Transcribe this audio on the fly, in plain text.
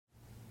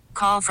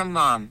Call from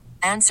mom.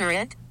 Answer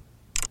it.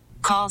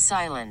 Call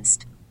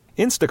silenced.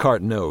 Instacart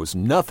knows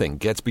nothing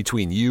gets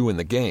between you and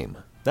the game.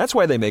 That's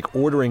why they make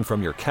ordering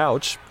from your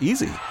couch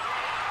easy.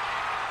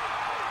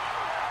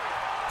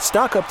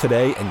 Stock up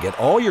today and get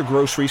all your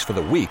groceries for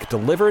the week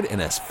delivered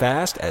in as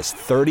fast as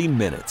 30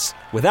 minutes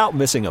without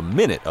missing a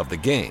minute of the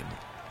game.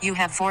 You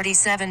have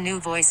 47 new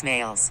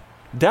voicemails.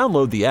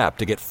 Download the app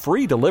to get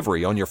free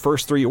delivery on your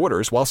first 3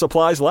 orders while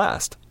supplies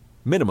last.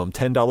 Minimum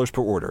 $10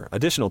 per order.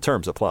 Additional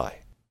terms apply.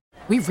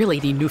 We really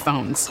need new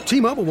phones.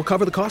 T-Mobile will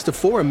cover the cost of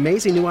 4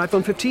 amazing new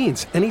iPhone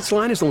 15s, and each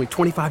line is only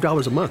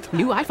 $25 a month.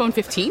 New iPhone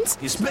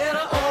 15s? It's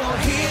better over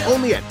here.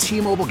 Only at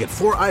T-Mobile, get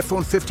 4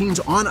 iPhone 15s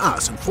on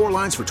us and 4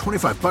 lines for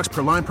 $25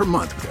 per line per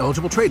month with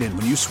eligible trade-in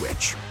when you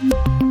switch.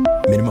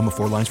 Minimum of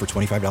 4 lines for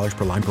 $25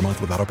 per line per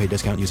month with autopay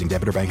discount using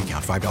debit or bank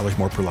account. $5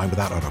 more per line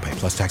without autopay,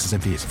 plus taxes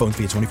and fees. Phone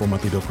fee at 24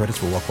 monthly bill credits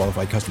for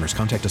well-qualified customers.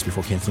 Contact us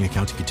before canceling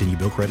account to continue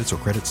bill credits or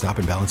credit stop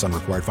and balance on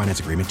required finance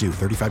agreement due.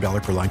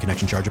 $35 per line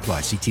connection charge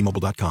applies. See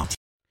T-Mobile.com.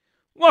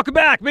 Welcome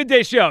back.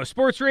 Midday Show.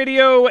 Sports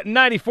Radio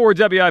 94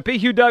 WIP.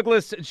 Hugh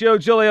Douglas, Joe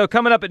Giglio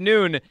coming up at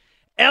noon.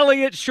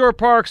 Elliott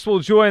Shore-Parks will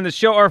join the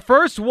show. Our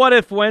first What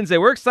If Wednesday.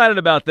 We're excited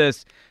about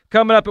this.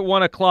 Coming up at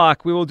 1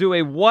 o'clock, we will do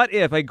a what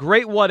if, a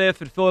great what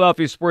if in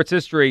Philadelphia sports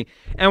history.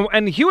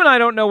 And Hugh and I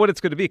don't know what it's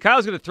going to be.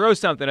 Kyle's going to throw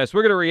something at us.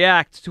 We're going to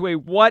react to a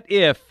what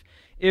if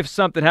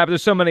something happened.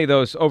 There's so many of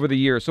those over the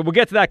years. So we'll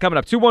get to that coming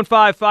up.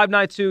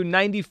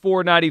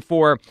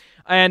 215-592-9494.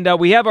 And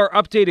we have our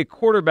updated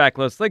quarterback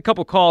list. Like a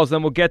couple calls,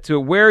 then we'll get to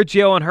where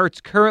Jalen Hurts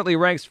currently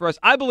ranks for us.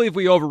 I believe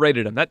we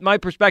overrated him. My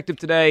perspective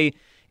today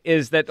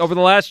is that over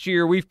the last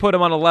year, we've put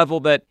him on a level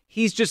that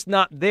he's just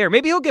not there.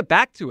 Maybe he'll get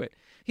back to it.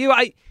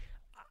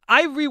 And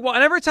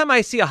every time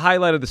I see a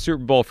highlight of the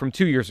Super Bowl from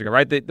 2 years ago,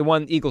 right, the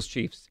one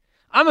Eagles-Chiefs,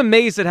 I'm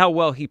amazed at how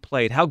well he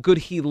played, how good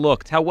he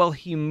looked, how well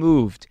he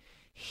moved.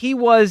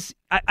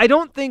 I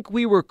don't think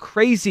we were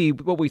crazy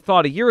what we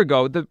thought a year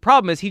ago. The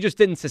problem is he just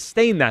didn't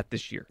sustain that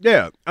this year.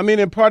 Yeah, I mean,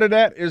 and part of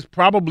that is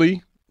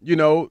probably,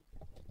 the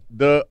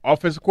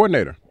offensive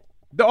coordinator.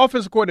 The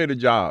offensive coordinator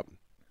job,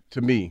 to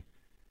me,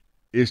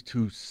 is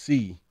to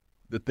see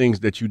the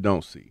things that you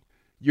don't see.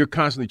 You're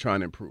constantly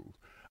trying to improve.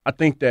 I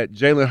think that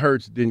Jalen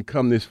Hurts didn't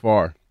come this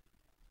far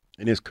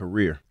in his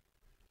career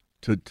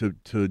to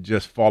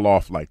just fall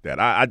off like that.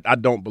 I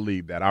don't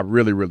believe that. I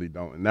really, really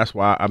don't. And that's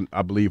why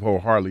I believe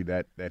wholeheartedly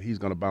that he's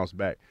going to bounce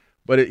back.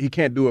 But he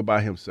can't do it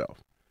by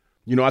himself.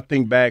 I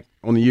think back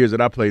on the years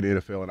that I played in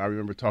the NFL, and I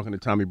remember talking to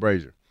Tommy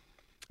Brazier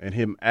and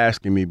him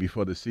asking me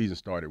before the season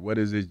started, what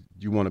is it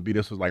you want to be?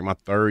 This was like my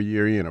 3rd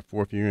year in or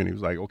 4th year in. He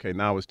was like, okay,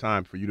 now it's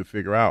time for you to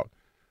figure out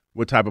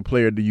what type of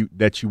player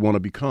that you want to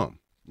become.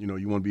 You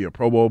want to be a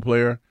Pro Bowl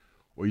player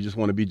or you just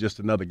want to be just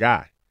another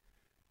guy.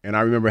 And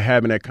I remember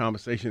having that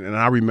conversation, and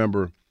I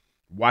remember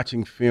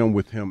watching film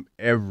with him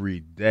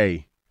every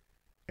day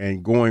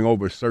and going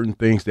over certain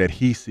things that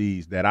he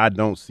sees that I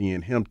don't see,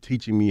 and him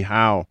teaching me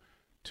how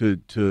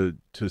to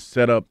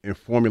set up and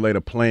formulate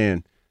a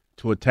plan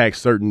to attack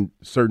certain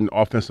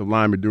offensive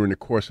linemen during the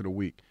course of the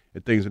week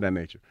and things of that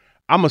nature.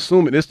 I'm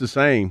assuming it's the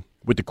same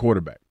with the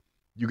quarterback.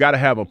 You got to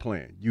have a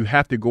plan. You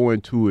have to go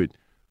into it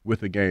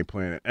with a game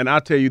plan. And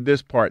I'll tell you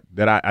this part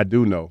that I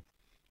do know,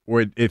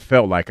 or it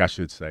felt like, I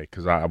should say,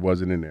 because I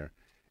wasn't in there.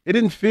 It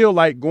didn't feel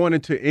like going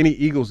into any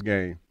Eagles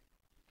game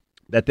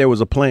that there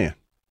was a plan.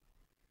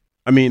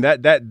 I mean,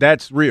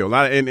 that's real.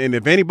 And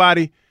if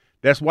anybody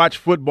that's watched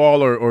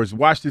football or has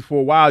watched it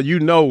for a while, you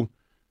know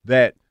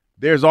that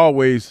there's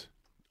always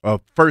a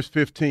first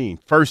 15,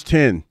 first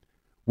 10,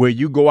 where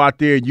you go out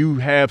there and you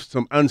have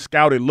some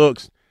unscouted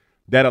looks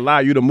that allow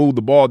you to move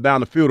the ball down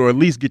the field or at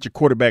least get your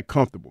quarterback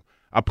comfortable.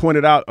 I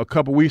pointed out a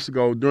couple weeks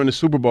ago during the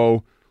Super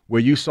Bowl where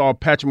you saw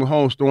Patrick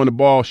Mahomes throwing the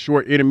ball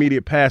short,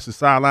 intermediate passes,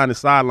 sideline to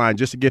sideline,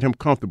 just to get him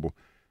comfortable.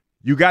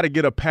 You got to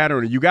get a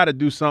pattern, and you got to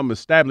do something,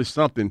 establish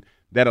something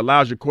that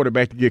allows your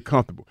quarterback to get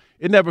comfortable.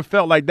 It never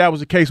felt like that was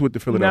the case with the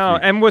Philadelphia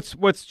Eagles. And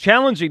what's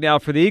challenging now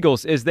for the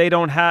Eagles is they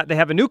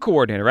have a new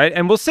coordinator, right?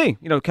 And we'll see.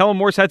 Kellen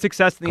Moore's had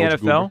success in the NFL.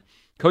 Goober.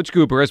 Coach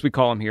Goober, as we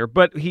call him here,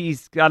 but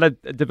he's got to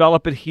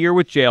develop it here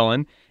with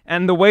Jalen.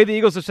 And the way the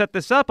Eagles have set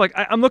this up,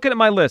 I'm looking at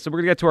my list, and we're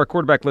going to get to our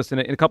quarterback list in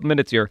a couple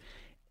minutes here.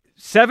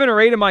 7 or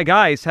 8 of my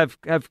guys have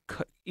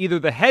either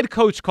the head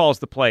coach calls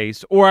the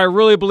plays or I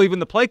really believe in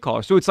the play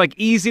caller. So it's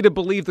easy to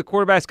believe the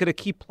quarterback's going to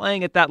keep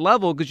playing at that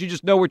level because you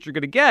just know what you're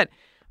going to get.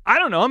 I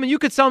don't know. I mean, you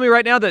could tell me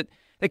right now that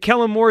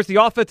Kellen Moore is the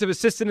offensive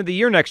assistant of the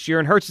year next year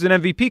and Hurts is an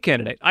MVP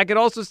candidate. I could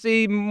also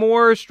see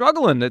Moore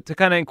struggling to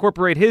kind of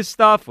incorporate his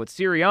stuff with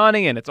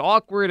Sirianni, and it's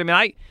awkward. I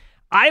mean,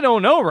 I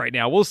don't know right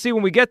now. We'll see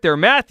when we get there.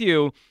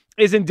 Matthew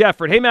is in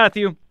Deptford. Hey,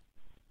 Matthew.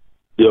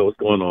 Yo, what's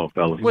going on,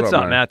 fellas? What's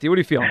up, Matthew? What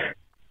are you feeling?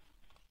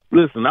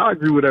 Listen, I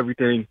agree with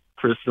everything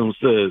Chris Sims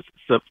says,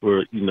 except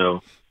for, is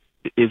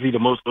he the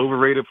most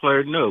overrated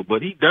player? No,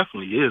 but he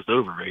definitely is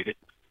overrated.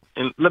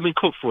 And let me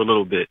cook for a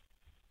little bit.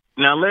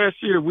 Now, last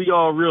year, we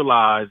all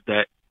realized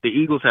that the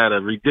Eagles had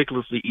a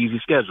ridiculously easy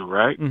schedule,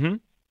 right? Mm-hmm.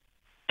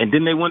 And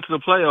then they went to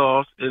the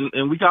playoffs,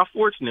 and we got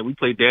fortunate. We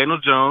played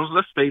Daniel Jones.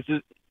 Let's face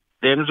it,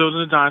 Daniel Jones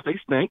and the Giants, they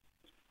stink.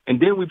 And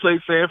then we played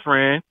San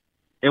Fran,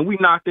 and we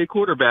knocked their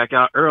quarterback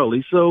out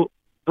early. So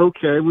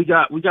okay, we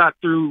got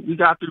through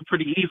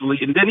pretty easily,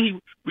 and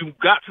then we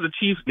got to the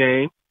Chiefs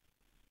game,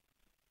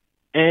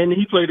 and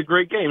he played a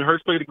great game.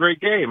 Hurts played a great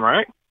game,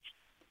 right?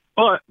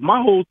 But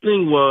my whole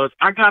thing was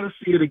I got to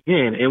see it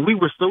again, and we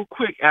were so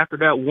quick after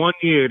that 1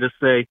 year to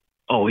say,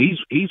 oh,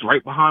 he's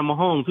right behind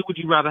Mahomes. Who would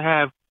you rather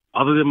have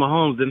other than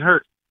Mahomes than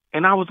Hurts?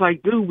 And I was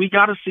like, dude, we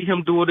got to see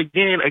him do it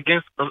again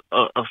against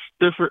a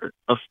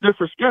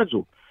stiffer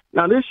schedule.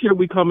 Now this year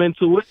we come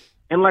into it,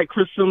 and like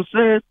Chris Sims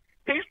said,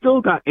 he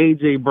still got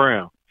A.J.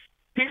 Brown.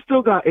 He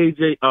still got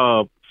A.J.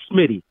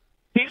 Smitty.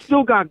 He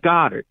still got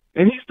Goddard.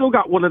 And he still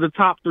got one of the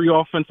top 3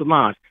 offensive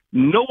lines.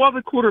 No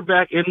other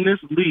quarterback in this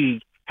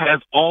league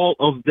has all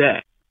of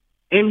that.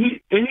 And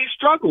he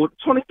struggled.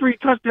 23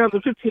 touchdowns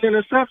and 15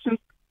 interceptions.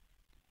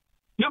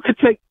 You could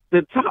take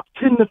the top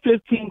 10 to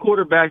 15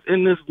 quarterbacks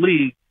in this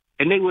league,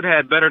 and they would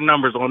have better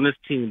numbers on this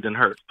team than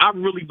Hurts. I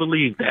really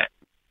believe that.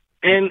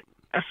 And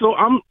so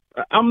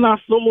I'm not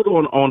sold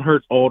on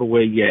Hurts all the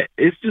way yet.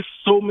 It's just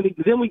so many.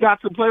 Then we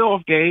got to the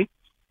playoff game.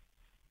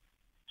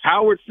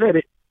 Howard said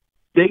it.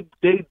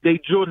 They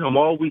drilled him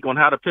all week on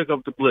how to pick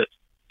up the blitz.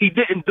 He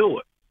didn't do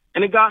it.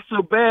 And it got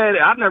so bad,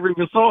 I never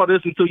even saw this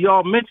until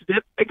y'all mentioned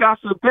it. It got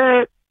so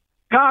bad,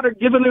 Goddard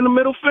giving him the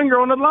middle finger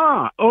on the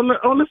line,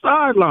 on the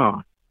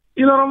sideline.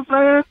 You know what I'm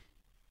saying?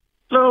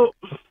 So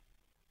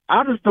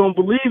I just don't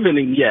believe in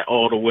him yet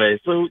all the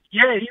way. So,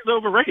 yeah, he's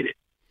overrated.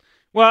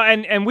 Well,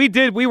 and we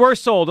were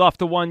sold off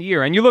the 1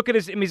 year. And you look at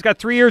he's got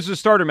 3 years as a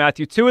starter,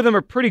 Matthew. 2 of them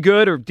are pretty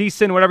good or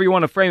decent, whatever you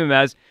want to frame him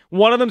as.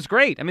 One of them's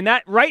great. I mean,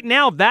 that right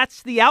now,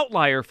 that's the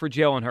outlier for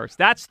Jalen Hurts.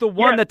 That's the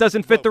one that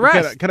doesn't fit the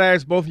rest. Can I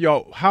ask both of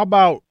y'all, how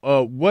about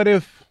what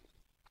if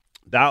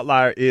the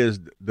outlier is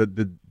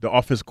the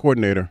offensive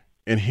coordinator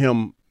and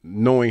him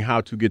knowing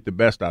how to get the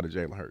best out of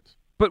Jalen Hurts?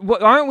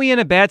 But aren't we in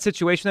a bad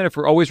situation then if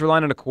we're always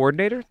relying on a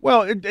coordinator?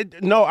 Well,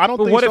 no, I don't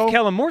think so. But what if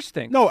Kellen Moore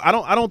stinks? No, I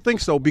don't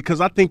think so,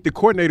 because I think the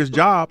coordinator's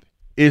job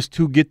is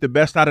to get the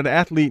best out of the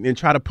athlete and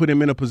try to put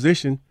him in a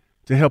position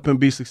to help him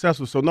be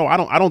successful. So, no, I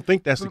don't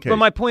think that's the case. But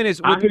my point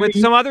is, with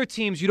some other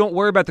teams, you don't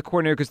worry about the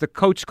coordinator because the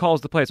coach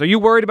calls the plays. Are you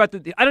worried about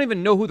I don't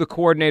even know who the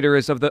coordinator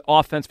is of the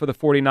offense for the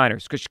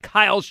 49ers because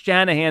Kyle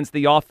Shanahan's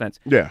the offense.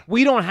 Yeah.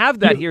 We don't have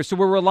that here, so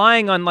we're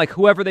relying on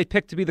whoever they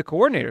pick to be the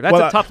coordinator. That's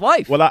a tough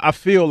life. Well, I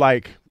feel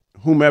like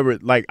whomever,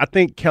 I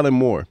think Kellen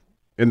Moore,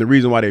 and the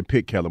reason why they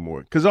picked Kellen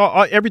Moore, because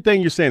everything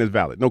you're saying is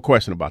valid. No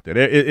question about that.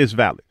 It's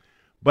valid.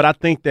 But I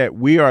think that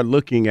we are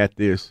looking at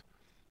this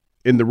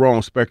in the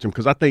wrong spectrum,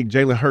 because I think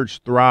Jalen Hurts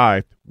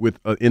thrived with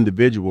an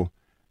individual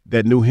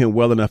that knew him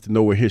well enough to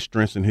know where his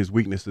strengths and his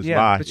weaknesses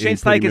lie. But Shane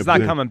Steichen's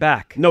not coming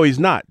back. No, he's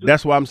not.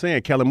 That's why I'm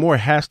saying Kellen Moore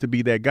has to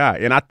be that guy.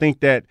 And I think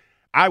that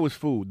I was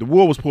fooled. The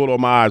wool was pulled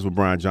over my eyes with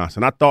Brian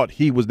Johnson. I thought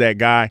he was that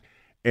guy,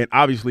 and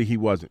obviously he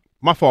wasn't.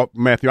 My fault,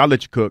 Matthew. I'll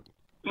let you cook.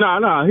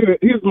 No.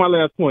 Here's my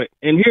last point,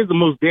 and here's the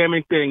most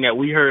damning thing that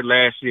we heard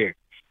last year.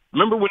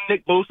 Remember when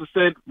Nick Bosa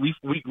said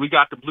we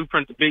got the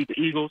blueprint to beat the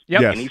Eagles?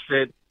 Yep. Yes. And he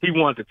said they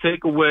wanted to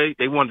take away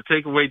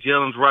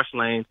Jalen's rush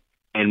lanes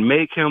and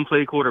make him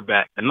play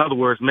quarterback. In other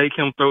words, make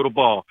him throw the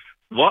ball.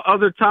 What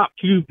other top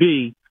QB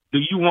do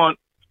you want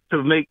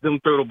to make them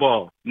throw the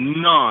ball?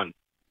 None.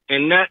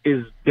 And that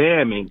is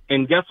damning.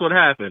 And guess what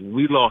happened?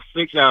 We lost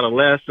 6 out of the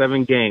last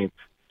 7 games.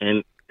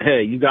 And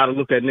hey, you got to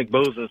look at Nick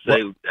Bosa and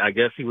say, I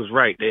guess he was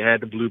right. They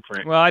had the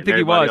blueprint. Well, I think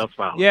he was.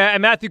 Yeah,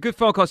 and Matthew, good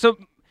phone call. So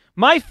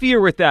my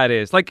fear with that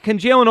is, can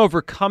Jalen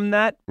overcome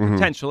that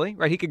potentially?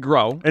 Right, he could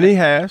grow, and he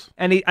has,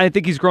 and I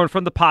think he's grown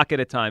from the pocket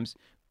at times.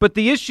 But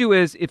the issue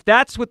is, if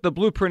that's what the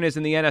blueprint is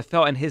in the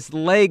NFL, and his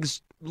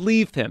legs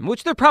leave him,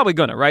 which they're probably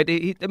gonna,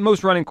 right?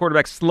 Most running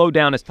quarterbacks slow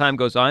down as time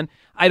goes on.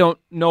 I don't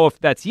know if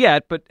that's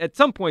yet, but at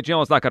some point,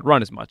 Jalen's not going to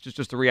run as much. It's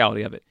just the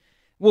reality of it.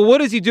 Well, what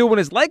does he do when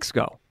his legs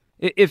go?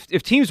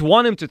 If teams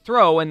want him to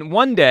throw, and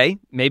one day,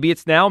 maybe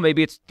it's now,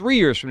 maybe it's 3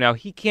 years from now,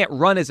 he can't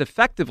run as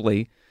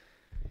effectively.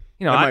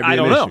 I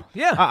don't know.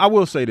 Yeah, I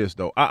will say this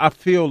though. I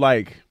feel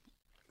like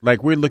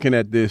we're looking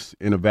at this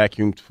in a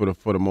vacuum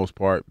for the most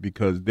part,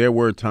 because there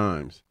were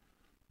times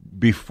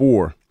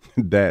before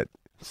that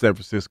San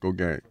Francisco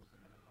game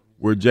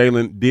where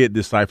Jalen did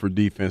decipher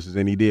defenses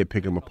and he did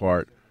pick them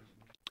apart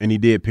and he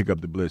did pick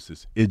up the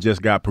blitzes. It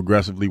just got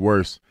progressively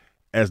worse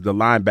as the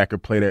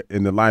linebacker played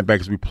and the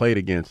linebackers we played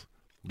against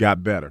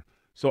got better.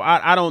 So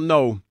I don't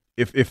know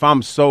if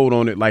I'm sold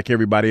on it like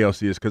everybody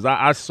else is, because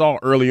I saw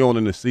early on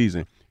in the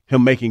season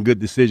him making good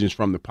decisions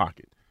from the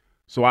pocket.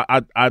 So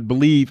I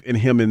believe in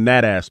him in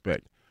that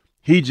aspect.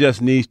 He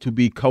just needs to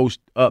be coached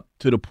up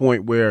to the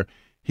point where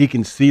he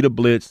can see the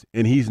blitz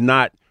and he's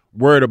not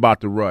worried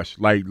about the rush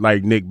like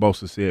Nick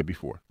Bosa said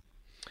before.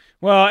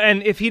 Well,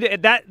 and if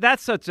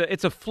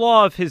it's a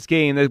flaw of his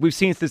game that we've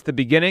seen since the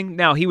beginning.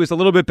 Now, he was a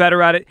little bit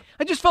better at it.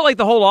 I just felt like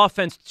the whole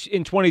offense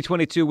in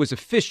 2022 was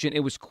efficient.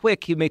 It was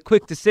quick. He made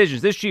quick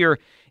decisions. This year,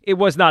 it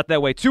was not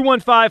that way.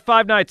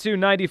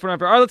 215-592-94. All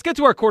right, let's get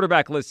to our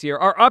quarterback list here.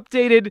 Our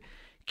updated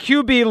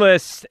QB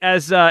list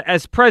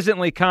as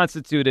presently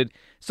constituted.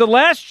 So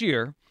last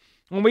year,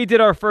 when we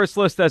did our first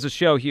list as a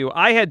show, Hugh,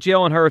 I had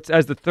Jalen Hurts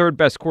as the 3rd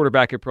best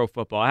quarterback in pro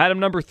football. I had him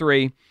number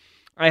 3.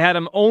 I had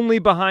him only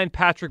behind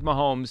Patrick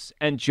Mahomes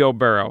and Joe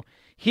Burrow.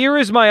 Here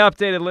is my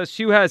updated list.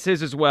 Hugh has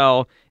his as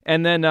well.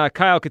 And then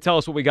Kyle could tell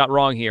us what we got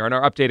wrong here on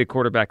our updated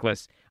quarterback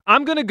list.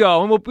 I'm going to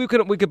go, and we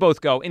could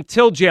both go,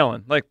 until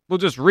Jalen. Like, we'll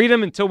just read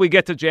them until we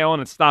get to Jalen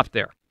and stop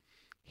there.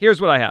 Here's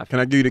what I have. Can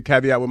I give you the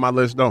caveat with my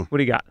list, though? What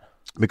do you got?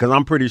 Because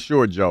I'm pretty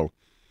sure, Joe,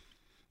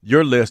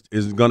 your list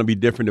is going to be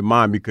different than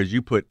mine because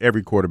you put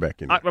every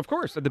quarterback in there. Of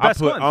course, the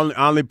best ones.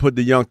 I only put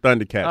the young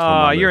Thundercats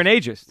on my you're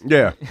list. an ageist.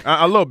 Yeah,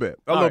 a little bit.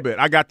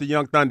 I got the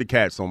young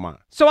Thundercats on mine.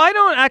 So I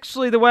don't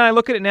actually, the way I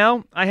look at it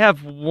now, I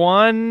have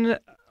one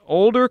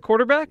older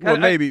quarterback. Well,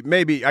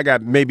 maybe I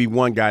got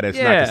one guy that's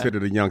not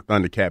considered a young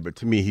Thundercat, but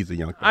to me, he's a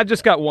young Thundercat. I've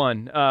just got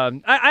one.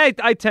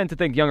 I tend to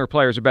think younger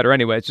players are better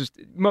anyway. It's just,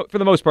 for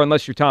the most part,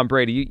 unless you're Tom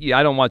Brady,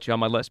 I don't want you on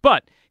my list.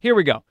 But here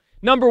we go.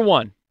 Number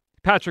 1.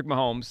 Patrick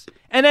Mahomes.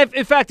 And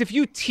in fact, if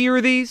you tier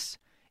these,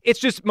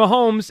 it's just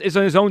Mahomes is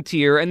on his own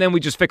tier, and then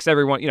we just fix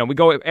everyone. We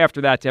go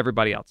after that to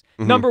everybody else.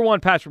 Mm-hmm. Number 1,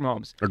 Patrick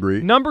Mahomes.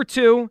 Agreed. Number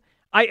 2,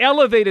 I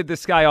elevated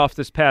this guy off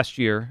this past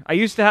year. I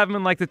used to have him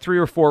in like the 3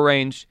 or 4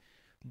 range,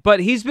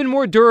 but he's been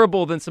more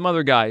durable than some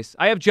other guys.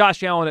 I have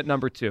Josh Allen at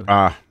number 2.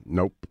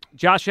 Nope.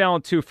 Josh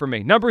Allen 2 for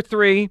me. Number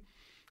 3,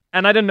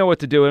 and I didn't know what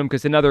to do with him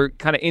because another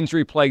kind of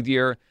injury-plagued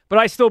year, but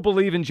I still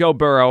believe in Joe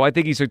Burrow. I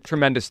think he's a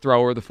tremendous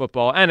thrower of the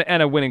football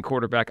and a winning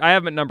quarterback. I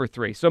have him at number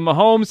 3. So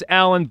Mahomes,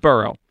 Allen,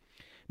 Burrow.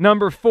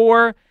 Number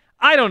 4,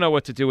 I don't know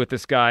what to do with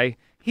this guy.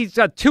 He's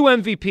got 2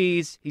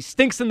 MVPs. He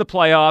stinks in the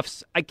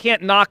playoffs. I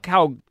can't knock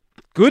how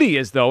good he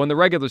is, though, in the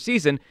regular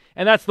season,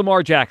 and that's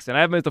Lamar Jackson.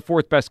 I have him as the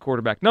 4th best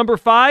quarterback. Number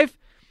 5,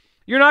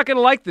 you're not going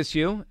to like this,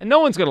 Hugh, and no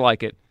one's going to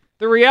like it.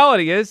 The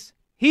reality is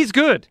he's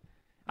good.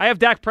 I have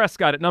Dak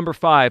Prescott at number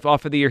 5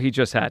 off of the year he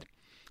just had.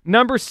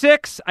 Number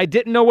 6, I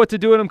didn't know what to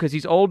do with him because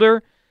he's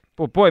older.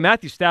 But, boy,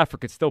 Matthew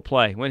Stafford could still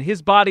play. When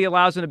his body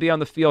allows him to be on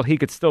the field, he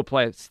could still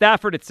play.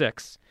 Stafford at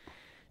 6.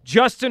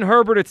 Justin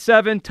Herbert at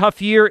 7.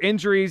 Tough year,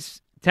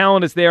 injuries,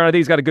 talent is there, and I think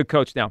he's got a good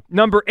coach now.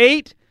 Number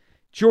 8,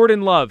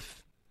 Jordan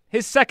Love.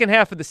 His second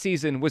half of the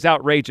season was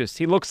outrageous.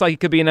 He looks like he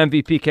could be an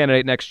MVP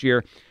candidate next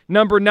year.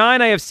 Number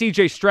 9, I have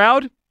C.J.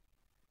 Stroud.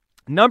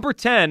 Number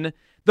 10,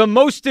 the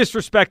most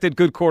disrespected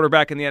good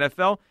quarterback in the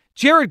NFL,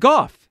 Jared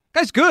Goff.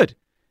 Guy's good.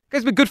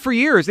 Guy's been good for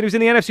years, and he was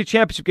in the NFC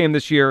Championship game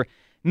this year.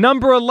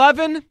 Number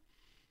 11,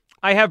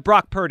 I have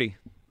Brock Purdy.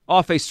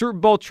 Off a Super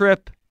Bowl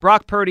trip,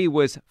 Brock Purdy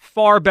was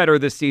far better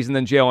this season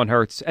than Jalen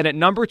Hurts. And at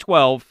number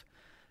 12,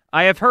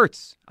 I have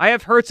Hurts. I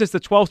have Hurts as the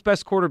 12th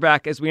best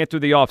quarterback as we enter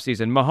the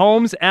offseason.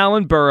 Mahomes,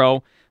 Allen,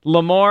 Burrow,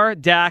 Lamar,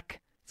 Dak,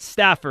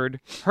 Stafford,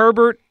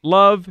 Herbert,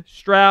 Love,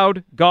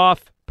 Stroud,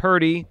 Goff,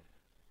 Purdy,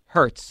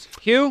 Hurts.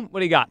 Hugh,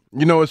 what do you got?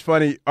 It's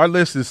funny. Our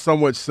list is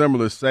somewhat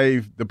similar,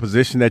 save the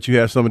position that you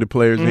have some of the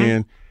players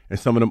in and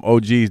some of them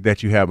OGs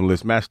that you have on the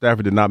list. Matt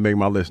Stafford did not make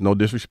my list. No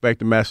disrespect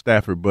to Matt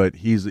Stafford, but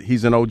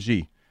he's an OG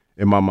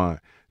in my mind.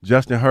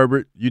 Justin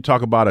Herbert, you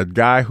talk about a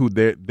guy who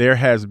there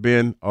has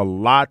been a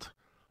lot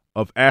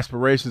of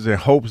aspirations and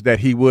hopes that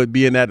he would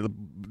be in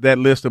that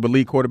list of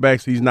elite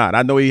quarterbacks. He's not.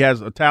 I know he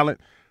has a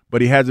talent,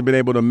 but he hasn't been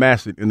able to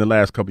mass it in the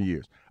last couple of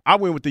years. I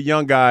went with the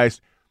young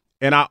guys,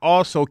 and I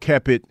also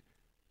kept it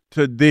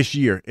to this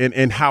year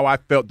and how I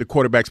felt the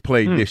quarterbacks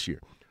played this year.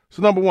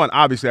 So, number 1,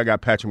 obviously, I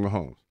got Patrick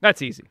Mahomes.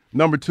 That's easy.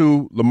 Number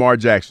 2, Lamar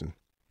Jackson.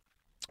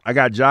 I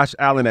got Josh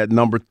Allen at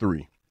number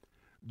 3.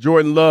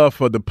 Jordan Love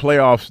for the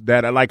playoffs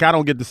that, I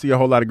don't get to see a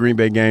whole lot of Green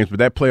Bay games, but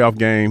that playoff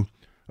game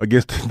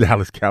against the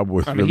Dallas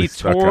Cowboys really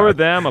stuck out. He tore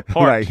them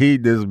apart. He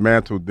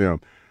dismantled them.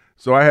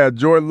 So I had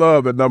Jordan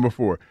Love at number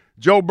 4.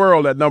 Joe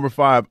Burrow at number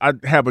 5. I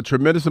have a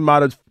tremendous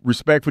amount of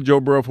respect for Joe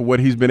Burrow for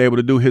what he's been able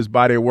to do. His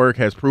body of work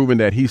has proven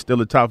that he's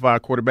still a top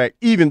 5 quarterback,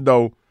 even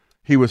though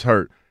he was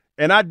hurt.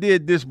 And I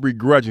did this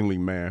begrudgingly,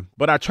 man.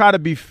 But I try to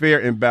be fair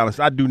and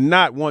balanced. I do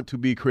not want to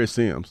be Chris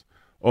Sims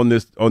on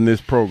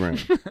this program.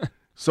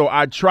 So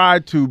I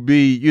tried to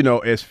be,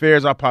 as fair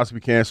as I possibly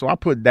can. So I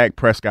put Dak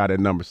Prescott at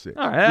number 6.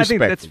 All right, I think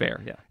that's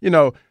fair,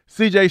 yeah.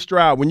 C.J.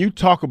 Stroud, when you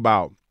talk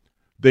about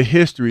the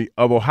history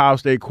of Ohio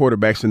State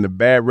quarterbacks and the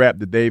bad rap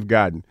that they've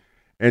gotten,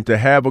 and to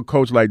have a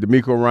coach like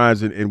DeMeco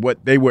Ryans and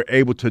what they were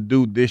able to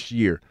do this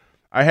year,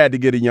 I had to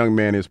get a young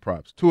man his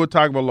props. Tua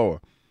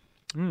Tagovailoa.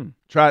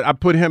 I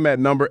put him at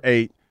number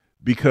 8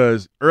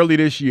 because early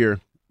this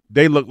year,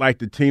 they looked like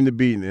the team to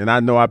beat, and I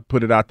know I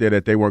put it out there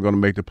that they weren't going to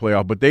make the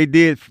playoffs, but they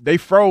did. They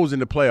froze in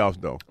the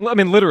playoffs, though. I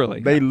mean, literally.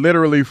 They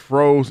literally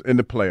froze in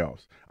the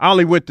playoffs. I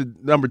only went to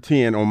number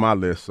 10 on my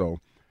list, so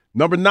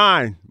number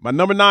 9, my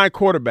number 9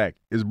 quarterback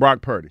is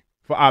Brock Purdy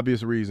for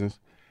obvious reasons,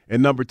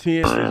 and number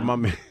 10 is my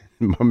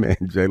man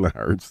Jalen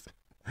Hurts.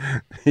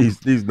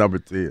 He's number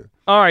 10.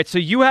 All right, so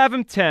you have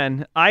him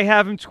 10. I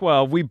have him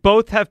 12. We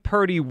both have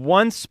Purdy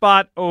 1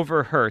 spot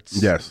over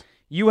Hurts. Yes.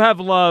 You have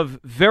Love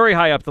very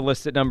high up the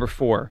list at number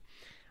 4.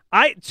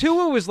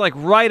 Tua was like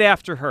right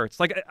after Hurts.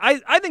 Like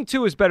I think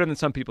Tua is better than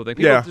some people think.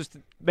 People just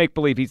make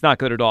believe he's not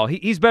good at all.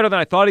 He's better than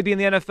I thought he'd be in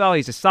the NFL.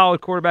 He's a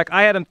solid quarterback.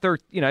 I had him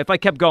third. If I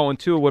kept going,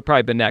 Tua would probably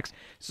have been next.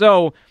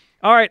 So,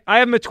 all right, I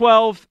have him at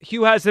 12.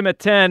 Hugh has him at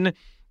 10.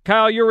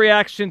 Kyle, your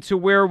reaction to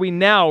where we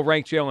now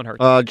rank Jalen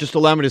Hurts. Just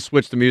allow me to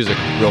switch the music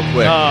real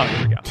quick. Oh,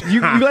 here we go. You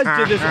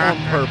guys did this on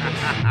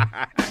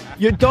purpose.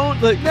 You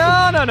don't. Like, No.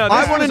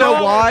 I want to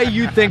know why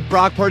you think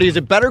Brock Purdy is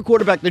a better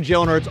quarterback than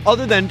Jalen Hurts,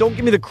 other than don't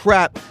give me the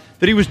crap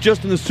that he was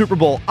just in the Super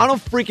Bowl. I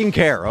don't freaking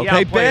care,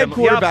 okay? Bad quarterbacks.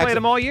 You outplayed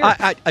him all year.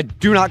 I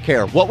do not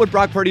care. What would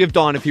Brock Purdy have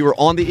done if he were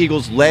on the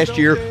Eagles last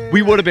year?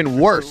 We would have been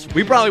worse.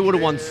 We probably would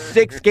have won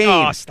 6 games.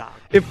 Oh, stop.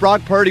 If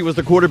Brock Purdy was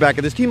the quarterback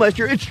of this team last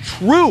year. It's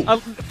true.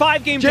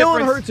 5-game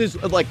difference. Jalen Hurts is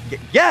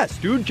yes,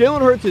 dude.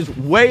 Jalen Hurts is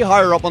way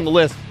higher up on the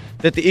list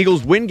that the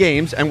Eagles win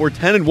games and we're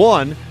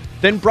 10-1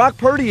 than Brock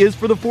Purdy is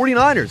for the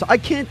 49ers. I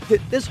can't.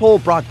 This whole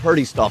Brock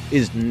Purdy stuff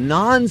is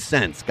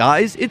nonsense,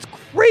 guys. It's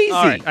crazy.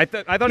 All right. I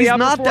thought he's he outperformed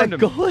not that him.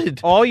 good.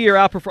 All year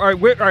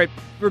outperformed. All right.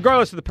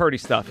 Regardless of the Purdy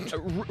stuff,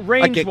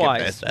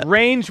 range-wise,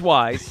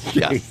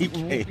 Yes.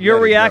 your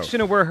reaction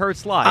to where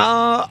Hurts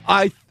lies.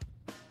 I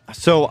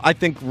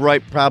think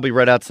probably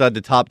right outside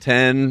the top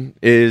 10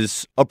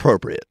 is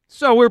appropriate.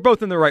 So we're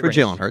both in the right for range.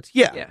 Jalen Hurts.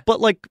 Yeah. But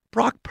like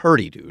Brock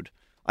Purdy, dude.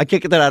 I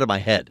can't get that out of my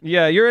head.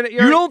 Yeah, you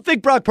don't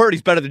think Brock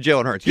Purdy's better than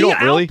Jalen Hurts. You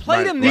don't really? He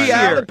outplayed him this He year.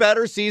 had a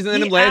better season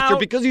than him last year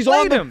because he's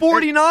on the him.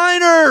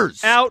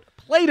 49ers.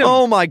 Outplayed him.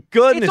 Oh, my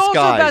goodness, It's also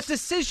guys. about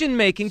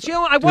decision-making.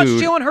 I watched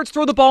Jalen Hurts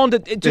throw the ball into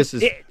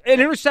an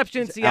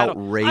interception in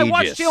Seattle. Outrageous. I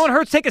watched Jalen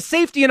Hurts take a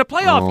safety in a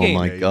playoff game. Oh,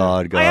 my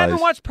God, guys. I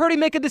haven't watched Purdy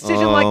make a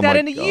decision like that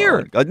in a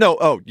year. God.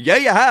 No, yeah,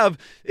 you have.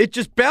 It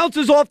just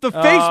bounces off the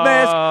face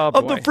mask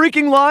of the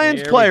freaking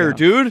Lions player,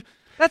 dude.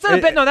 That's not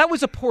a bad. No, that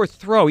was a poor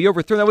throw. He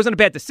overthrew. That wasn't a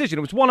bad decision.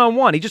 It was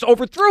one-on-one. He just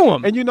overthrew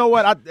him. And you know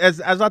what? As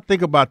I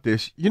think about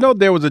this,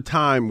 there was a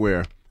time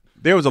where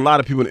there was a lot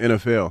of people in the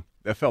NFL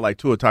that felt like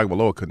Tua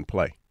Tagovailoa couldn't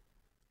play.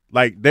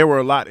 Like, there were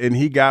a lot, and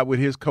he got with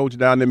his coach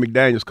down there,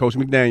 Coach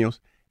McDaniels,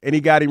 and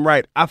he got him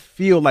right. I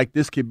feel like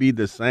this could be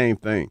the same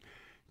thing.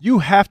 You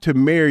have to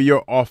marry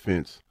your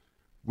offense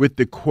with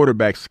the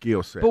quarterback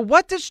skill set. But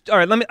what does –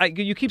 all right,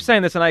 you keep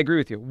saying this, and I agree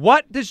with you.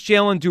 What does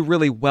Jalen do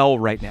really well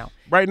right now?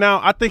 Right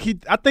now, I think he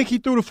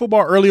threw the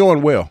football early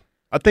on well.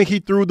 I think he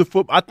threw the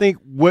football. I think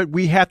what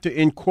we have to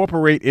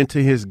incorporate into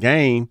his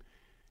game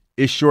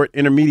is short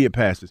intermediate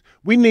passes.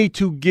 We need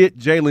to get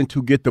Jalen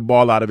to get the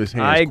ball out of his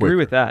hands I agree quicker.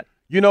 with that.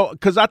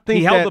 Because I think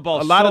he held the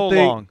ball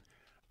long.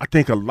 I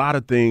think a lot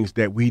of things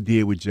that we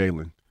did with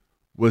Jalen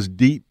was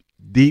deep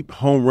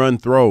home run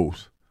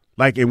throws.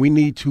 And we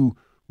need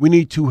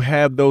to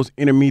have those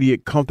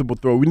intermediate comfortable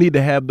throws. We need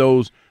to have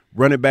those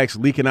running backs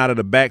leaking out of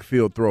the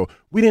backfield throw.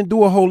 We didn't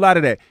do a whole lot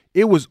of that.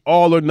 It was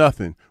all or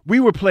nothing. We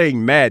were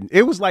playing Madden.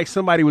 It was like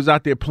somebody was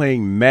out there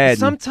playing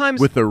Madden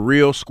with a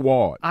real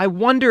squad. I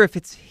wonder if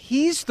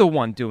he's the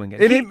one doing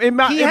it. It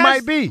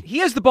might be. He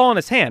has the ball in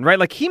his hand, right?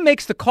 Like, he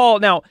makes the call.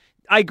 Now,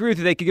 I agree with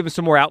you. They could give him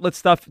some more outlet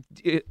stuff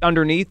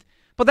underneath.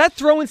 But that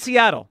throw in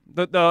Seattle,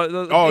 the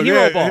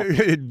hero ball.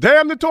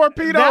 Damn the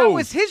torpedo. That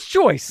was his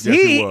choice. Yes,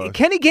 it was.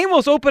 Kenny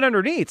Gainwell's open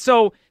underneath.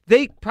 So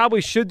they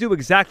probably should do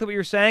exactly what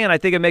you're saying, and I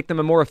think it'd make them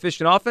a more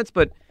efficient offense.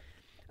 But,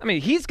 I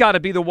mean, he's got to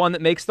be the one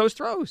that makes those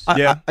throws.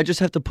 I just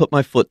have to put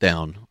my foot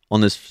down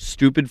on this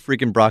stupid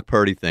freaking Brock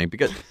Purdy thing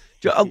because,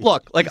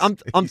 look,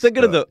 I'm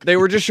thinking of they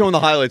were just showing the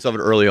highlights of it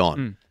early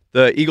on,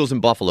 the Eagles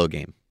and Buffalo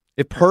game.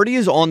 If Purdy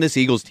is on this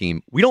Eagles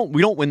team, we don't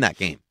win that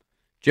game.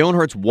 Jalen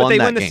Hurts won that game.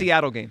 But they win the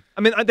Seattle game.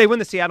 I mean, they win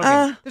the Seattle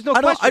game. There's no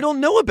question. I don't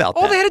know about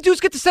that. All they had to do is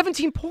get to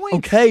 17 points.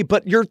 Okay,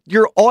 but you're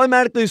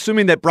automatically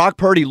assuming that Brock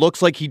Purdy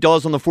looks like he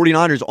does on the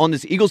 49ers on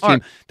this Eagles team.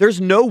 Right. There's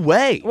no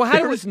way.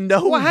 How do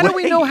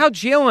we know how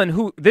Jalen,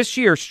 who this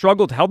year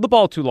struggled, held the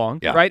ball too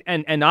long, right,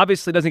 and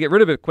obviously doesn't get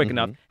rid of it quick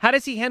enough, how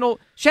does he handle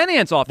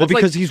Shanahan's offense? Well,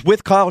 because he's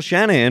with Kyle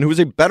Shanahan, who's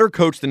a better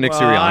coach than Nick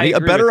Sirianni, a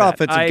better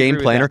offensive game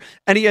planner,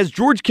 and he has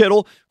George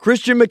Kittle,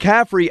 Christian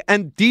McCaffrey,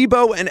 and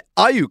Debo and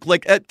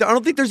Ayuk. I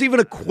don't think there's even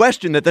a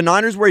question that the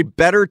Niners were a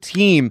better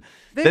team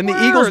than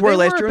the Eagles were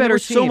last year. And there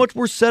was so much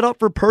more set up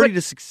for Purdy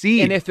to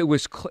succeed. And if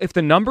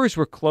the numbers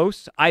were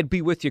close, I'd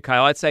be with you,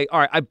 Kyle. I'd say,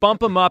 all right, I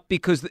bump them up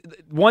because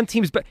one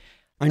team's better.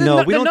 I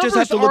know. We don't just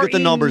have to look at the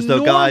numbers,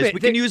 though, guys.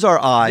 We can use our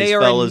eyes,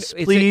 fellas.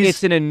 Please.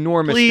 It's an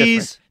enormous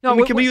difference.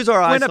 No, can we use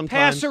our eyes when sometimes? When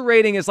a passer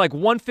rating is like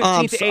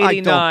 115 to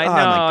 89. Oh, my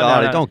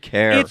God, I don't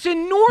care. It's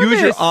enormous.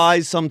 Use your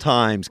eyes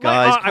sometimes,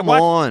 guys. Come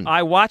on.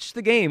 I watched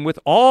the game with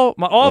all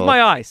of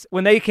my eyes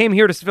when they came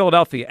here to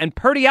Philadelphia, and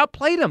Purdy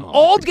outplayed them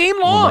all game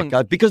long. Oh, my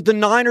God, because the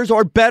Niners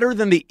are better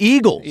than the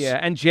Eagles. Yeah,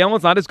 and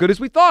Jalen's not as good as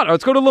we thought.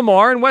 Let's go to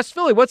Lamar in West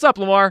Philly. What's up,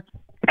 Lamar?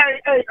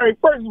 Hey,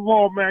 first of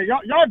all, man,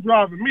 y'all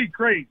driving me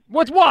crazy.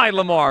 Why,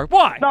 Lamar?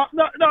 Why? No.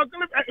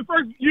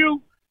 First,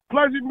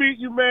 pleasure meeting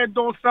you, man,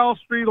 on South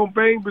Street, on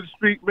Bainbridge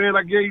Street, man.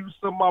 I gave you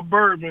some of my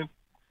bourbon.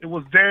 It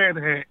was Dad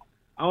hat.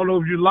 I don't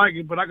know if you like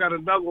it, but I got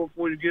another one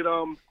for you to get,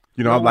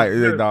 I like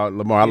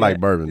Lamar. I like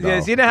bourbon. Dog.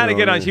 Yes, you know how to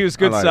get on Hugh's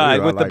good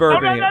side with the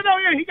bourbon. No. Yeah,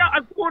 I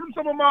poured him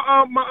some of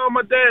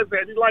my dad's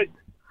hat. He liked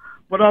it.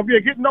 But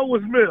get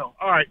Noah's Mill.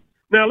 All right.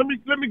 Now let me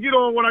get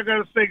on what I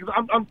gotta say because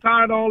I'm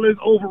tired of all this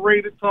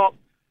overrated talk.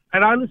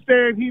 And I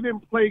understand he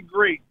didn't play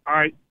great, all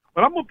right?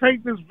 But I'm going to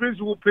paint this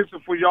visual picture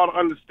for y'all to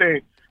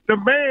understand. The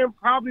man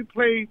probably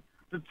played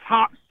the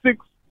top 6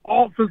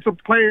 offensive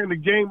player in the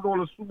game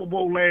during the Super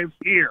Bowl last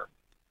year.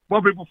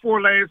 Well,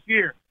 before last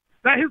year.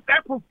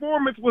 That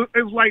performance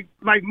is like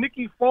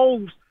Nicky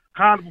Foles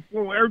kind of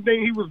performance.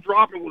 Everything he was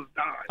dropping was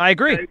dime. I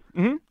agree. Okay?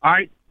 Mm-hmm. All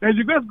right. Now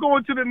you let's go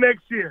into the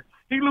next year.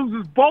 He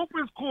loses both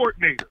his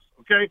coordinators.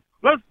 Okay.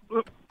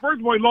 First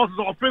of all, he lost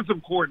his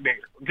offensive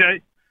coordinator.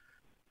 Okay.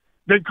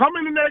 They come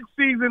in the next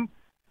season.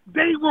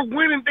 They were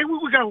winning.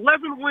 We got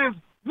 11 wins.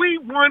 We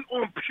won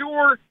on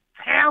pure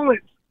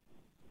talent.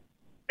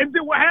 And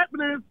then what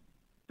happened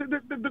is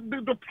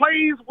the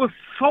plays was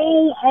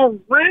so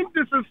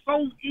horrendous and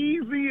so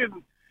easy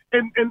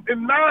and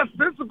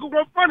nonsensical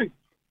and funny.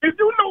 If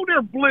you know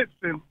they're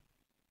blitzing,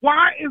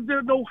 why is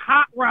there no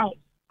hot routes?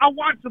 I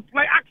watched the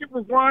play. I kept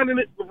rewinding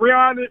it,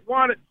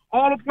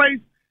 all the plays.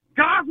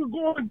 Guys were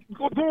going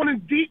in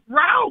deep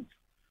routes.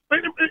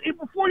 And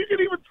before you could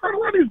even turn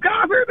around, these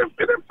guys are in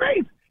their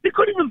face. He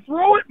couldn't even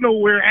throw it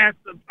nowhere half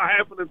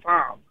of the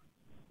time.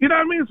 You know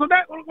what I mean? So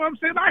that's what I'm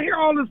saying. I hear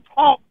all this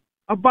talk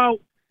about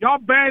y'all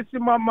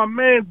bashing my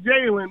man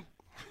Jalen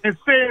and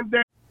saying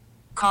that.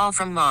 Call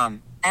from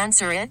mom.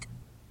 Answer it.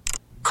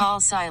 Call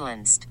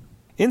silenced.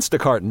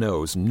 Instacart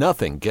knows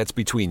nothing gets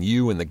between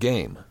you and the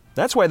game.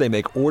 That's why they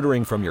make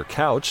ordering from your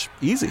couch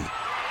easy.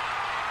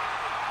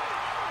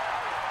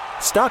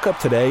 Stock up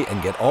today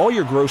and get all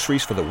your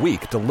groceries for the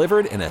week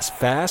delivered in as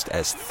fast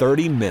as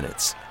 30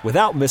 minutes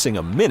without missing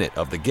a minute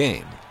of the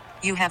game.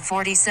 You have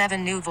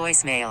 47 new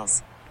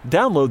voicemails.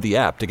 Download the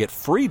app to get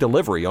free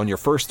delivery on your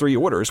first 3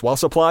 orders while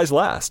supplies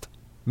last.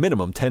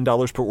 Minimum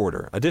 $10 per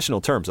order.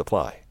 Additional terms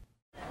apply.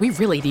 We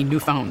really need new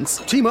phones.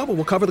 T-Mobile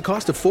will cover the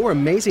cost of 4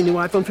 amazing new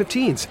iPhone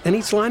 15s, and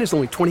each line is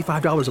only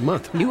 $25 a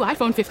month. New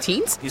iPhone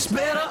 15s? It's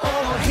better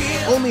over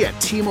here. Only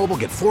at T-Mobile,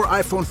 get 4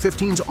 iPhone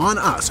 15s on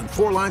us and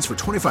 4 lines for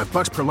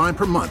 $25 per line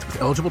per month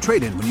with eligible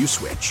trade-in when you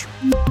switch.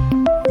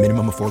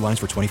 Minimum of 4 lines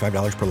for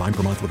 $25 per line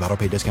per month with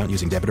autopay discount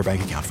using debit or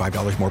bank account.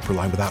 $5 more per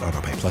line without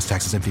autopay, plus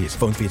taxes and fees.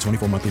 Phone fee at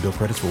 24 monthly bill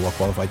credits for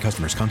well-qualified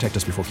customers. Contact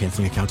us before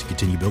canceling account to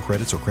continue bill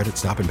credits or credit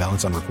stop and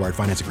balance on required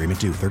finance agreement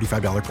due.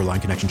 $35 per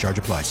line connection charge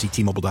applies. See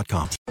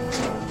T-Mobile.com.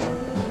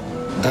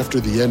 After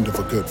the end of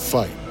a good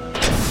fight,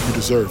 you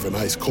deserve an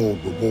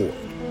ice-cold reward.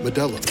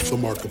 Modelo is the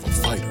mark of a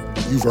fighter.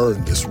 You've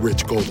earned this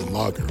rich golden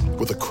lager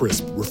with a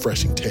crisp,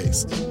 refreshing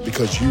taste.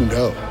 Because you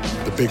know,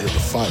 the bigger the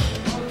fight,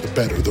 the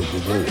better the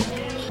reward.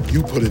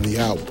 You put in the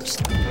hours,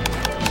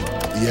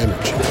 the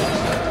energy,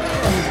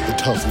 the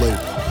tough labor.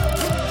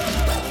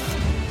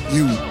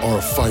 You are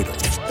a fighter,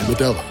 and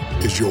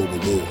Modelo is your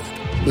reward.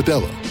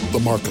 Modelo, the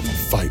mark of a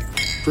fighter.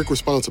 Drink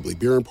responsibly.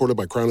 Beer imported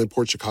by Crown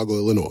Imports, Chicago,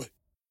 Illinois.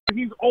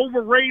 He's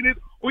overrated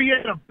or he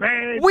had a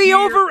bad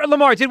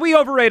Lamar, did we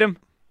overrate him?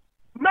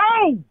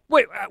 No.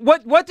 Wait,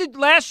 what did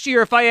last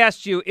year, if I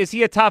asked you, is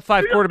he a top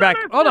 5 quarterback?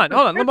 Hold on,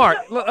 Lamar,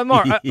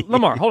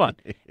 hold on.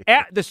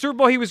 At the Super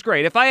Bowl, he was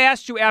great. If I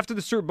asked you after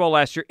the Super Bowl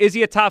last year, is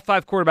he a top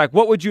 5 quarterback,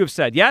 what would you have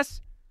said?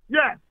 Yes?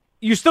 Yes.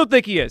 You still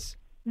think he is?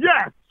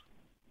 Yes.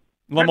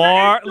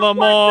 Lamar. No,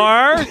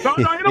 Lamar,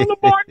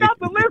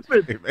 nothing.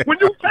 Listen, when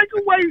you take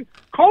away,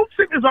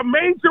 coaching is a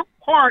major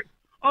part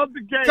of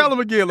the game. Tell him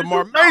again,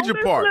 Lamar. Major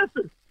part.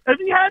 Listen, if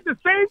he had the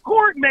same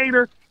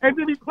coordinator and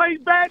then he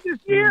played bad this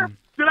year,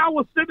 then I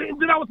would say,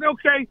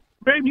 okay,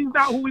 maybe he's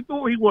not who we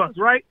thought he was,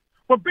 right?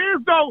 But being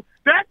as though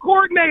that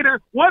coordinator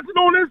wasn't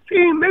on his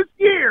team this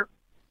year,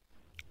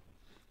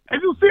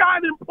 and you see how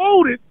it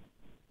imploded,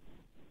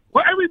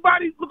 well,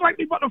 everybody looked like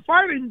they about to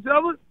fight each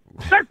other.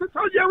 That should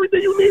tell you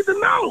everything you need to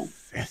know.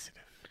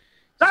 Sensitive.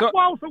 That's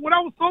why when I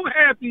was so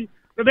happy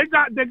that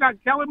they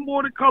got Kellen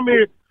Moore to come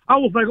in, I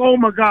was like, oh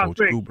my God,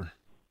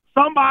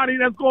 somebody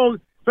that's going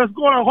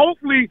to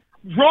hopefully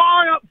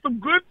draw up some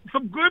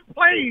good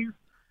plays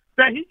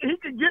that he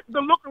can get to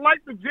look like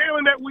the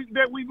Jalen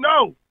that we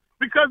know,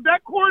 because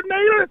that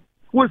coordinator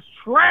was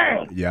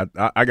trash. Yeah,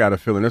 I got a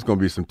feeling there's going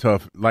to be some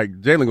tough. Like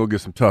Jalen going to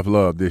get some tough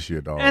love this year,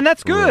 dog. And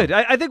that's good.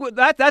 I think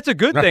that's a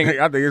good thing.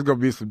 I think it's going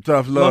to be some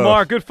tough love.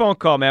 Lamar, good phone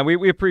call, man.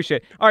 We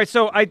appreciate it. All right,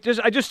 so I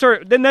just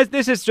started. Then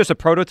this is just a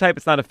prototype.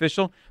 It's not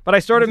official, but I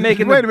started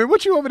making. Wait a minute,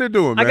 what you over there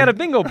doing, man? I got a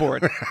bingo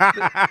board.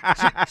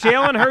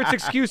 Jalen Hurts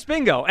excuse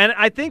bingo, and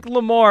I think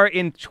Lamar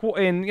in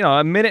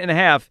a minute and a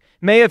half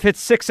may have hit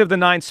 6 of the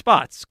 9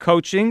 spots: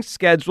 coaching,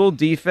 schedule,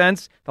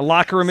 defense, the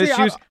locker room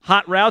issues,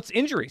 hot routes,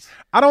 injuries.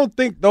 I don't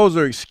think those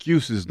are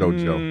excuses, though,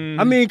 Joe.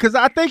 I mean, because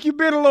I think you've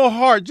been a little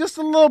hard, just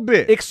a little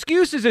bit.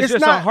 Excuses is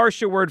just a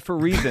harsher word for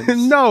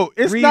reasons. No,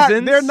 it's not.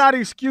 They're not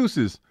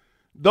excuses.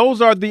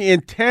 Those are the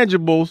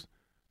intangibles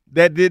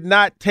that did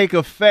not take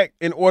effect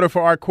in order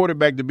for our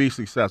quarterback to be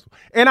successful.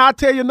 And I'll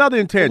tell you another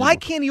intangible. Why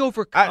can't he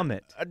overcome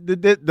it?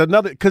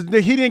 Because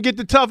he didn't get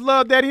the tough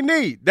love that he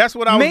need. That's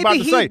what I was about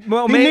to say.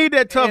 He need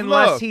that tough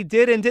love. Unless he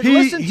did and didn't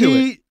listen to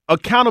it.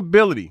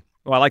 Accountability.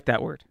 Oh, I like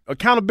that word.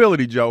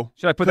 Accountability, Joe.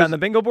 Should I put that on the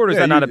bingo board, or is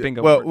that not a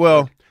bingo board?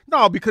 Well,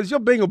 No, because your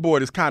bingo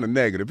board is kind of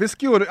negative. It's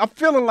skewed. I'm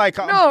feeling like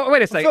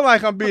wait a second. I feel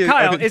like I'm being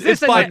Kyle, is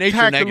this by nature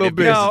attacked a negative? little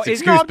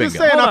bit. No, I'm just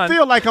saying. I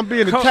feel like I'm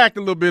being attacked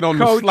a little bit on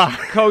the slide.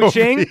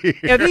 Coaching.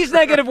 Yeah, these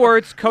negative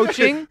words: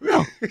 coaching,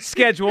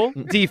 schedule,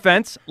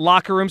 defense,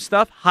 locker room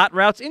stuff, hot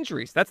routes,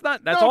 injuries. That's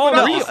all.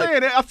 I'm just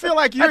saying. I feel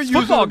like you're using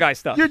football guy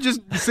stuff. You're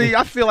just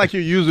I feel like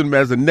you're using them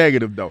as a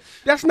negative, though.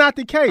 That's not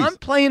the case. I'm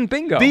playing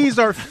bingo. These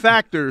are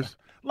factors.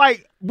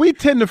 Like we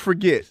tend to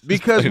forget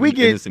because we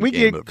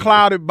get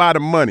clouded by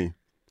the money.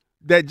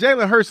 That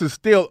Jalen Hurts is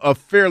still a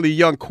fairly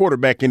young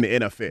quarterback in the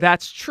NFL.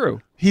 That's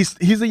true. He's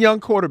a young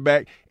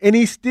quarterback, and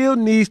he still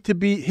needs to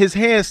be – his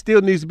hand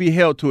still needs to be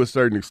held to a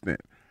certain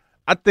extent.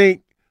 I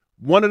think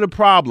one of the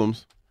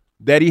problems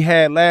that he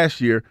had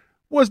last year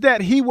was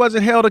that he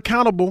wasn't held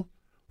accountable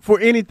for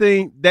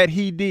anything that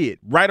he did,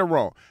 right or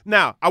wrong.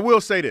 Now, I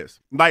will say this.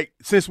 Like,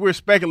 since we're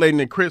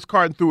speculating and Chris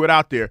Carton threw it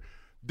out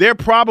there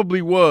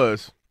probably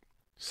was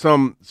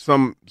some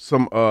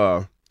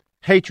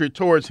hatred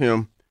towards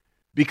him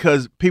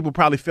because people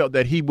probably felt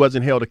that he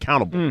wasn't held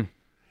accountable.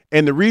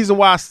 And the reason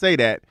why I say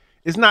that,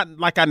 it's not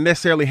like I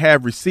necessarily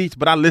have receipts,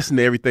 but I listen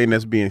to everything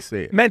that's being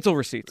said. Mental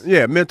receipts.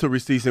 Yeah, mental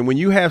receipts. And when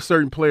you have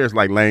certain players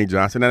like Lane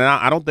Johnson, and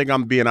I don't think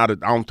I'm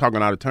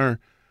talking out of turn,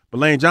 but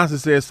Lane Johnson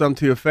said something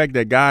to the effect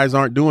that guys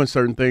aren't doing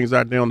certain things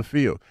out there on the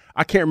field.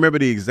 I can't remember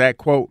the exact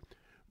quote,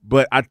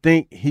 but I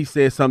think he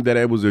said something that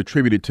it was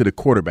attributed to the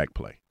quarterback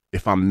play,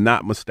 if I'm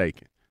not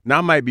mistaken. Now,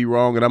 I might be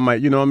wrong, and I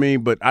might, you know what I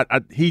mean? But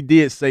he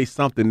did say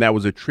something that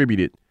was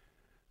attributed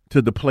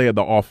to the play of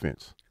the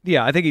offense.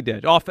 Yeah, I think he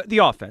did. The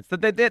offense.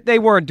 They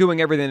weren't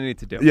doing everything they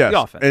needed to do. Yes.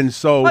 The offense. And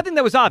so I think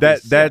that was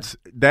obvious.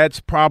 That's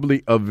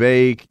probably a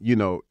vague,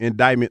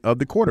 indictment of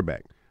the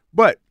quarterback.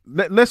 But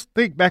let's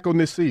think back on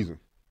this season,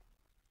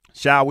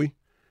 shall we?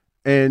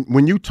 And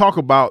when you talk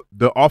about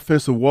the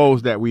offensive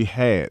woes that we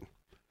had,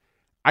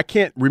 I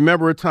can't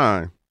remember a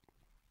time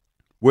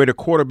where the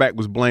quarterback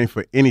was blamed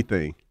for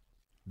anything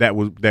that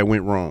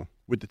went wrong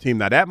with the team.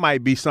 Now, that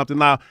might be something.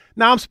 Now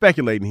I'm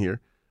speculating here,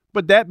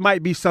 but that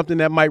might be something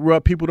that might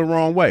rub people the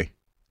wrong way.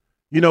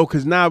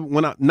 Because now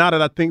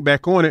that I think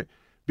back on it,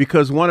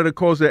 because one of the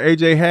quotes that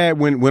AJ had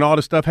when all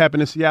the stuff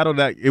happened in Seattle,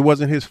 that it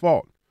wasn't his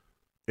fault.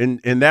 And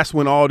that's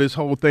when all this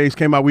whole things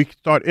came out. We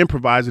started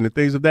improvising and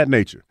things of that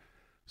nature.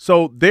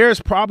 So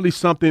there's probably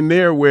something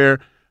there where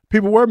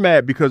people were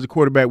mad because the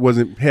quarterback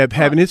wasn't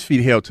having his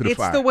feet held to the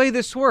fire. It's the way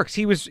this works.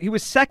 He was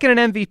second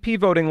in MVP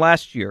voting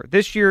last year.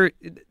 This year,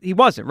 he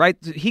wasn't, right?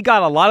 He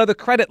got a lot of the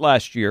credit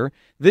last year.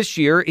 This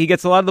year, he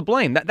gets a lot of the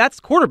blame. That's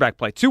quarterback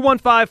play.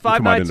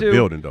 215-592. In the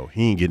building, though.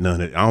 He ain't get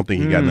none. I don't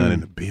think he got none in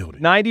the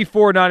building.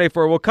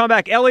 94-94. We'll come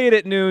back. Elliott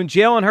at noon.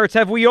 Jalen Hurts.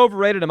 Have we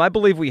overrated him? I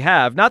believe we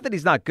have. Not that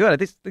he's not good. I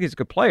think he's a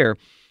good player.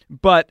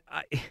 But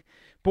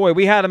boy,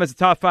 we had him as a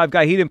top 5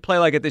 guy. He didn't play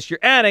like it this year.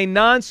 And a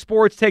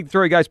non-sports take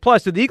throw, guys.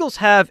 Plus, do the Eagles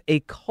have a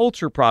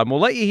culture problem?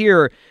 We'll let you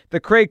hear the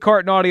Craig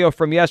Carton audio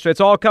from yesterday. It's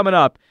all coming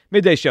up.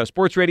 Midday Show,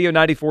 Sports Radio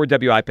 94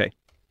 WIP.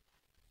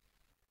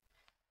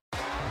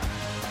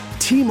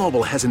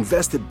 T-Mobile has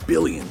invested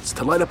billions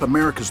to light up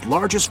America's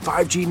largest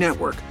 5G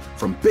network,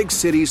 from big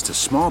cities to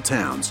small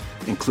towns,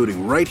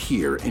 including right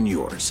here in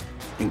yours.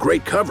 And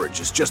great coverage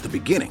is just the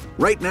beginning.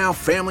 Right now,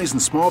 families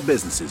and small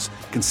businesses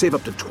can save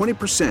up to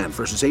 20%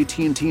 versus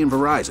AT&T and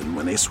Verizon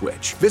when they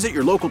switch. Visit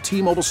your local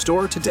T-Mobile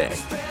store today.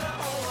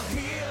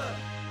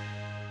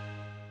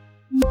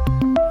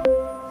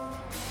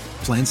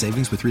 Plan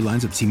savings with 3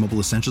 lines of T-Mobile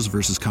Essentials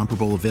versus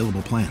comparable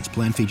available plans.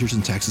 Plan features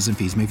and taxes and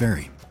fees may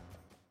vary.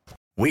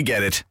 We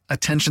get it.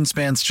 Attention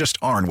spans just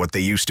aren't what they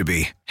used to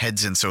be.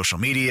 Heads in social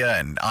media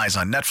and eyes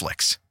on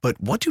Netflix.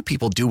 But what do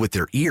people do with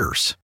their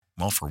ears?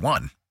 Well, for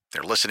one,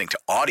 they're listening to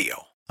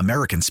audio.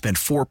 Americans spend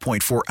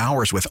 4.4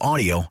 hours with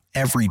audio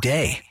every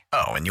day.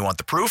 Oh, and you want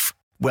the proof?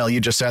 Well, you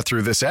just sat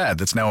through this ad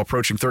that's now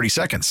approaching 30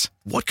 seconds.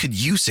 What could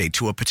you say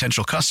to a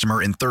potential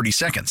customer in 30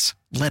 seconds?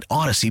 Let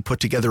Odyssey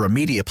put together a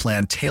media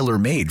plan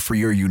tailor-made for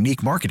your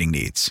unique marketing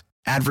needs.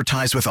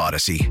 Advertise with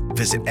Odyssey.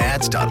 Visit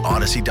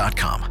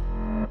ads.odyssey.com.